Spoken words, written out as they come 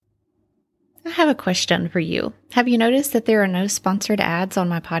I have a question for you. Have you noticed that there are no sponsored ads on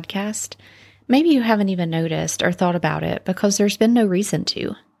my podcast? Maybe you haven't even noticed or thought about it because there's been no reason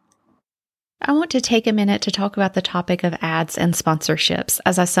to. I want to take a minute to talk about the topic of ads and sponsorships,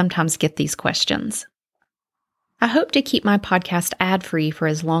 as I sometimes get these questions. I hope to keep my podcast ad-free for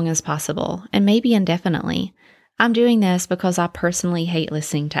as long as possible, and maybe indefinitely. I'm doing this because I personally hate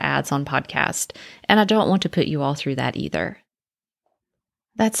listening to ads on podcasts, and I don't want to put you all through that either.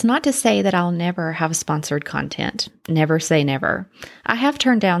 That's not to say that I'll never have sponsored content. Never say never. I have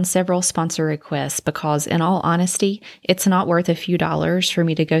turned down several sponsor requests because, in all honesty, it's not worth a few dollars for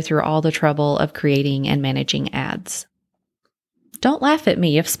me to go through all the trouble of creating and managing ads. Don't laugh at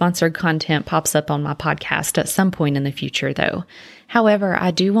me if sponsored content pops up on my podcast at some point in the future, though. However,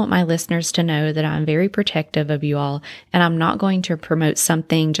 I do want my listeners to know that I'm very protective of you all, and I'm not going to promote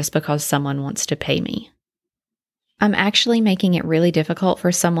something just because someone wants to pay me. I'm actually making it really difficult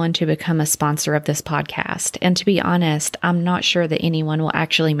for someone to become a sponsor of this podcast, and to be honest, I'm not sure that anyone will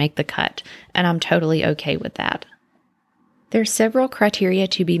actually make the cut, and I'm totally okay with that. There's several criteria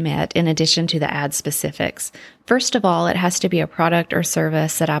to be met in addition to the ad specifics. First of all, it has to be a product or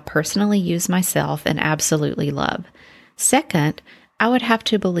service that I personally use myself and absolutely love. Second, I would have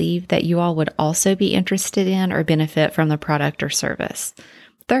to believe that you all would also be interested in or benefit from the product or service.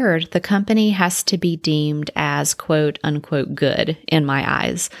 Third, the company has to be deemed as quote unquote good in my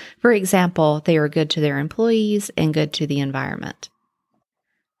eyes. For example, they are good to their employees and good to the environment.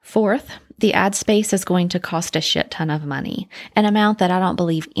 Fourth, the ad space is going to cost a shit ton of money, an amount that I don't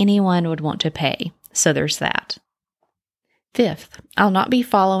believe anyone would want to pay. So there's that. Fifth, I'll not be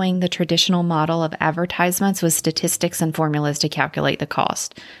following the traditional model of advertisements with statistics and formulas to calculate the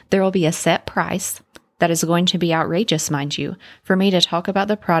cost. There will be a set price that is going to be outrageous, mind you, for me to talk about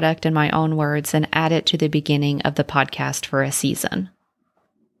the product in my own words and add it to the beginning of the podcast for a season.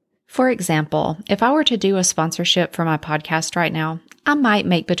 For example, if I were to do a sponsorship for my podcast right now, I might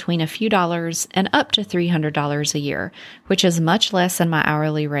make between a few dollars and up to $300 a year, which is much less than my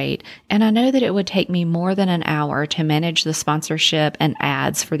hourly rate, and I know that it would take me more than an hour to manage the sponsorship and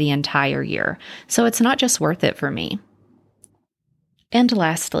ads for the entire year, so it's not just worth it for me. And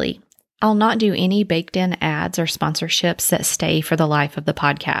lastly, I'll not do any baked-in ads or sponsorships that stay for the life of the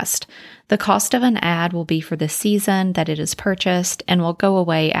podcast. The cost of an ad will be for the season that it is purchased and will go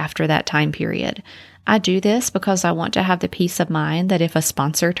away after that time period. I do this because I want to have the peace of mind that if a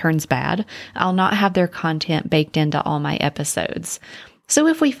sponsor turns bad, I'll not have their content baked into all my episodes. So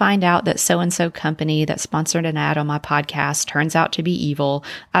if we find out that so-and-so company that sponsored an ad on my podcast turns out to be evil,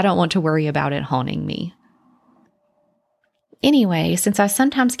 I don't want to worry about it haunting me. Anyway, since I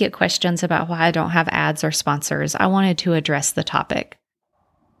sometimes get questions about why I don't have ads or sponsors, I wanted to address the topic.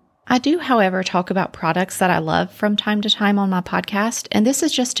 I do, however, talk about products that I love from time to time on my podcast, and this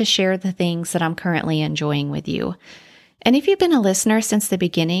is just to share the things that I'm currently enjoying with you. And if you've been a listener since the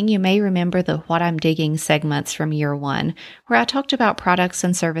beginning, you may remember the What I'm Digging segments from year one, where I talked about products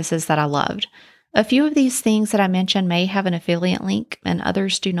and services that I loved. A few of these things that I mentioned may have an affiliate link, and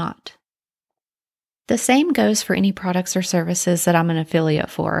others do not. The same goes for any products or services that I'm an affiliate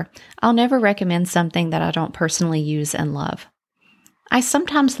for. I'll never recommend something that I don't personally use and love. I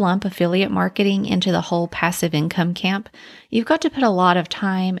sometimes lump affiliate marketing into the whole passive income camp. You've got to put a lot of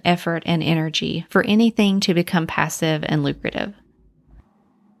time, effort, and energy for anything to become passive and lucrative.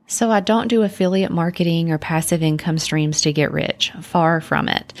 So I don't do affiliate marketing or passive income streams to get rich. Far from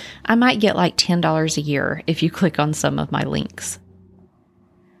it. I might get like $10 a year if you click on some of my links.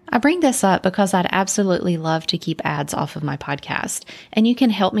 I bring this up because I'd absolutely love to keep ads off of my podcast, and you can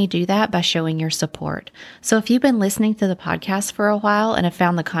help me do that by showing your support. So if you've been listening to the podcast for a while and have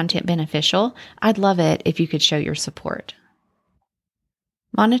found the content beneficial, I'd love it if you could show your support.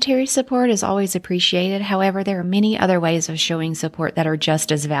 Monetary support is always appreciated. However, there are many other ways of showing support that are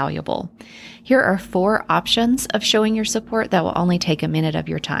just as valuable. Here are 4 options of showing your support that will only take a minute of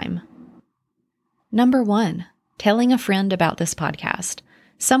your time. Number 1, telling a friend about this podcast.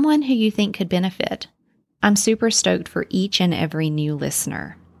 Someone who you think could benefit. I'm super stoked for each and every new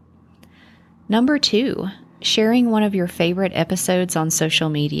listener. Number 2, sharing one of your favorite episodes on social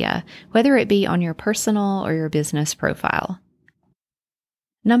media, whether it be on your personal or your business profile.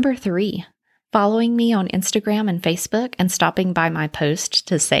 Number 3, following me on Instagram and Facebook and stopping by my post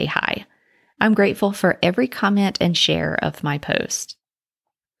to say hi. I'm grateful for every comment and share of my post.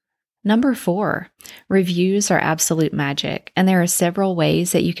 Number 4, reviews are absolute magic, and there are several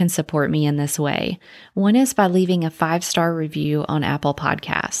ways that you can support me in this way. One is by leaving a 5-star review on Apple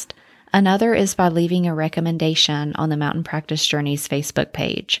Podcast. Another is by leaving a recommendation on the Mountain Practice Journeys Facebook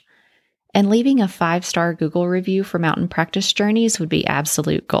page. And leaving a 5-star Google review for Mountain Practice Journeys would be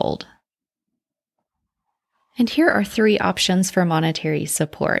absolute gold. And here are 3 options for monetary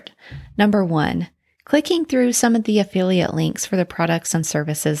support. Number 1, clicking through some of the affiliate links for the products and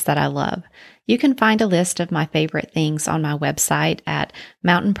services that I love. You can find a list of my favorite things on my website at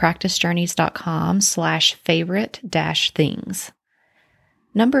mountainpracticejourneys.com/favorite-things.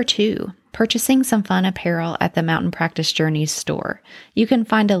 Number 2, purchasing some fun apparel at the Mountain Practice Journeys store. You can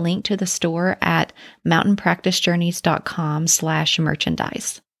find a link to the store at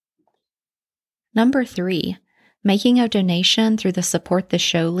mountainpracticejourneys.com/merchandise. Number 3, making a donation through the Support the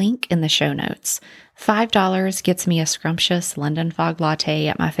Show link in the show notes. $5 gets me a scrumptious London Fog latte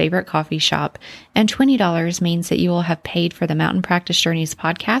at my favorite coffee shop, and $20 means that you will have paid for the Mountain Practice Journeys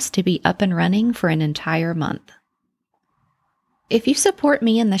podcast to be up and running for an entire month. If you support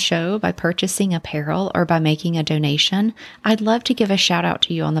me in the show by purchasing apparel or by making a donation, I'd love to give a shout out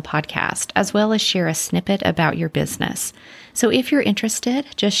to you on the podcast, as well as share a snippet about your business. So if you're interested,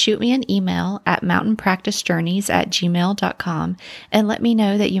 just shoot me an email at mountainpracticejourneys@gmail.com and let me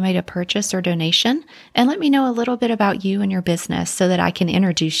know that you made a purchase or donation, and let me know a little bit about you and your business so that I can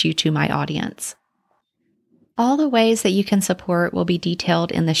introduce you to my audience. All the ways that you can support will be detailed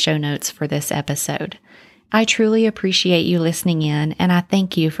in the show notes for this episode. I truly appreciate you listening in, and I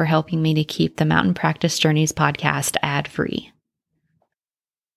thank you for helping me to keep the Mountain Practice Journeys podcast ad-free.